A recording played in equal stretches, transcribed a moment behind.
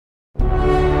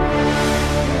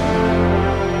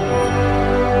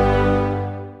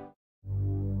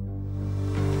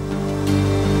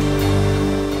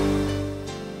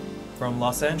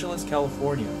Los Angeles,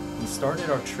 California, we started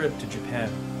our trip to Japan,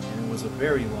 and it was a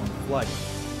very long flight,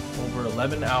 over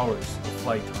 11 hours of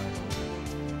flight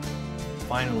time.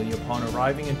 Finally, upon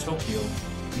arriving in Tokyo,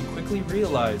 we quickly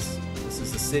realized this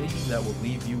is a city that will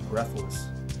leave you breathless.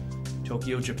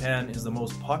 Tokyo, Japan is the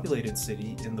most populated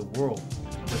city in the world,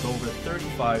 with over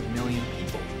 35 million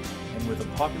people, and with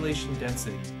a population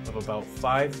density of about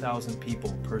 5,000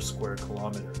 people per square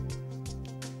kilometer.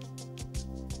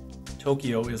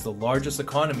 Tokyo is the largest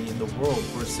economy in the world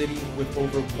for a city with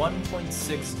over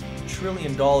 $1.6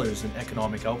 trillion in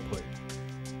economic output.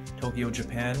 Tokyo,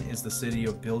 Japan is the city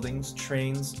of buildings,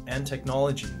 trains, and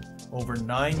technology. Over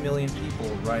 9 million people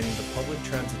riding the public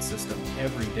transit system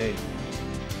every day,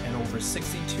 and over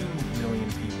 62 million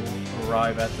people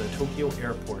arrive at the Tokyo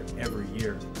airport every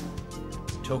year.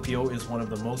 Tokyo is one of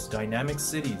the most dynamic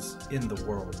cities in the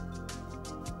world.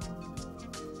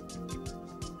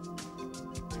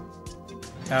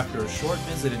 After a short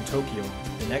visit in Tokyo,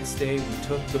 the next day we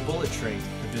took the bullet train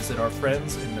to visit our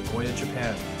friends in Nagoya,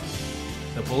 Japan.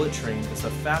 The bullet train is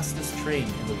the fastest train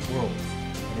in the world,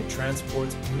 and it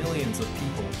transports millions of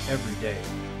people every day.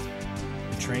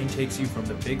 The train takes you from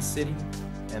the big city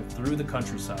and through the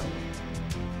countryside.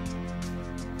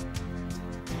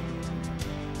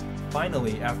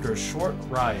 Finally, after a short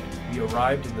ride, we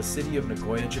arrived in the city of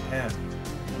Nagoya, Japan.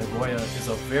 Nagoya is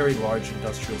a very large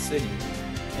industrial city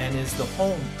and is the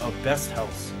home of Best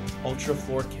House, Ultra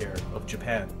Floor Care of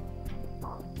Japan.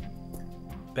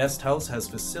 Best House has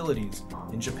facilities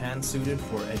in Japan suited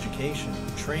for education,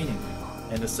 training,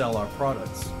 and to sell our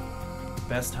products.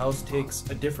 Best House takes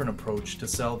a different approach to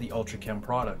sell the UltraChem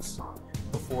products.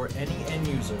 Before any end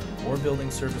user or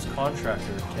building service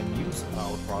contractor can use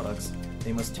our products,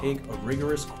 they must take a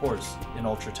rigorous course in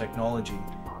Ultra technology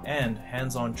and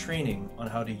hands-on training on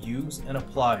how to use and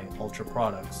apply Ultra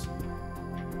products.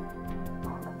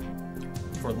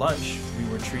 For lunch, we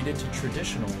were treated to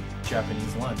traditional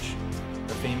Japanese lunch,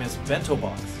 the famous bento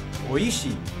box,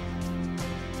 oishi.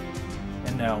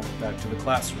 And now, back to the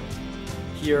classroom.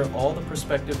 Here, all the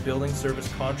prospective building service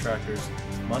contractors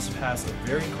must pass a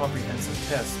very comprehensive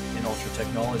test in Ultra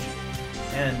technology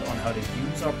and on how to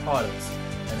use our products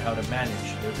and how to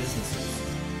manage their businesses.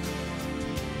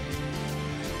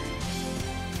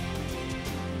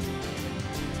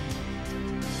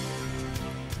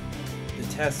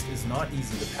 The test is not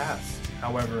easy to pass.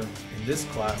 However, in this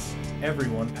class,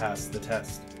 everyone passed the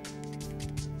test.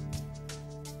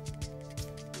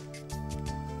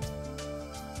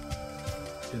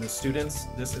 To the students,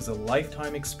 this is a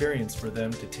lifetime experience for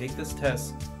them to take this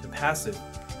test, to pass it,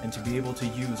 and to be able to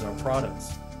use our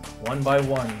products. One by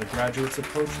one, the graduates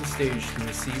approach the stage to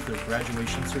receive their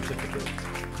graduation certificate.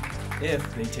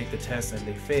 If they take the test and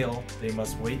they fail, they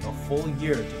must wait a full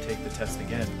year to take the test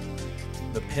again.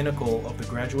 The pinnacle of the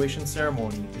graduation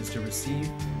ceremony is to receive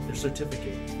their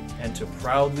certificate and to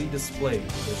proudly display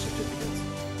their certificates.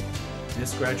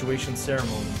 This graduation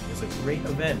ceremony is a great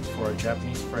event for our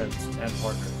Japanese friends and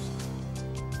partners.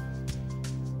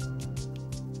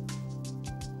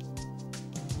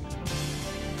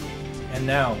 And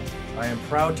now, I am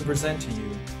proud to present to you,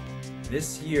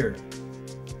 this year,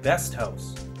 Best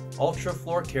House, Ultra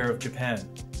Floor Care of Japan,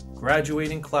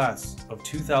 graduating class of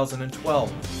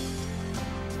 2012.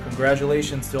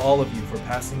 Congratulations to all of you for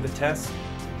passing the test,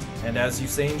 and as you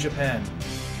say in Japan,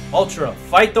 Ultra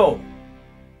Fighto!